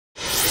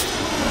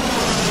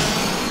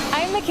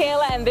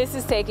Michaela, and this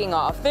is Taking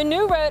Off. The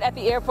new road at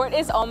the airport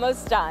is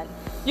almost done.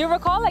 You'll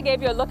recall I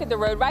gave you a look at the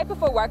road right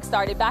before work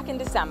started back in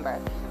December.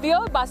 The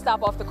old bus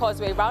stop off the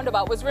Causeway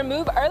roundabout was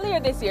removed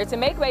earlier this year to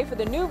make way for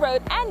the new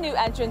road and new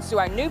entrance to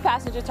our new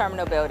passenger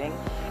terminal building.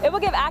 It will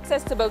give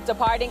access to both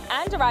departing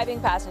and arriving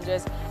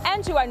passengers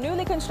and to our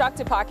newly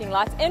constructed parking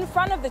lots in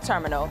front of the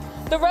terminal.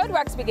 The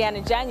roadworks began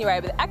in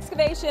January with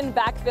excavation,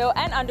 backfill,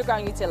 and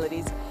underground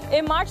utilities.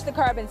 In March, the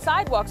curb and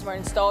sidewalks were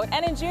installed,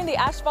 and in June, the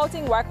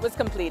asphalting work was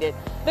completed.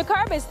 The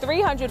curb is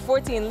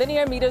 314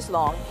 linear meters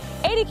long.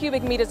 80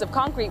 cubic meters of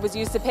concrete was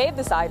used to pave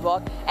the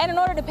sidewalk, and in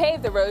order to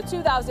pave the road,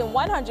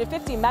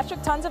 2,150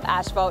 metric tons of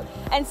asphalt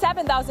and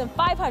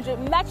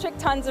 7,500 metric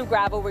tons of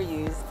gravel were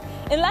used.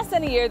 In less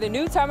than a year, the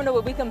new terminal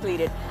will be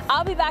completed.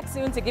 I'll be back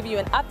soon to give you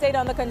an update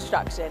on the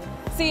construction.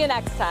 See you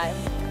next time.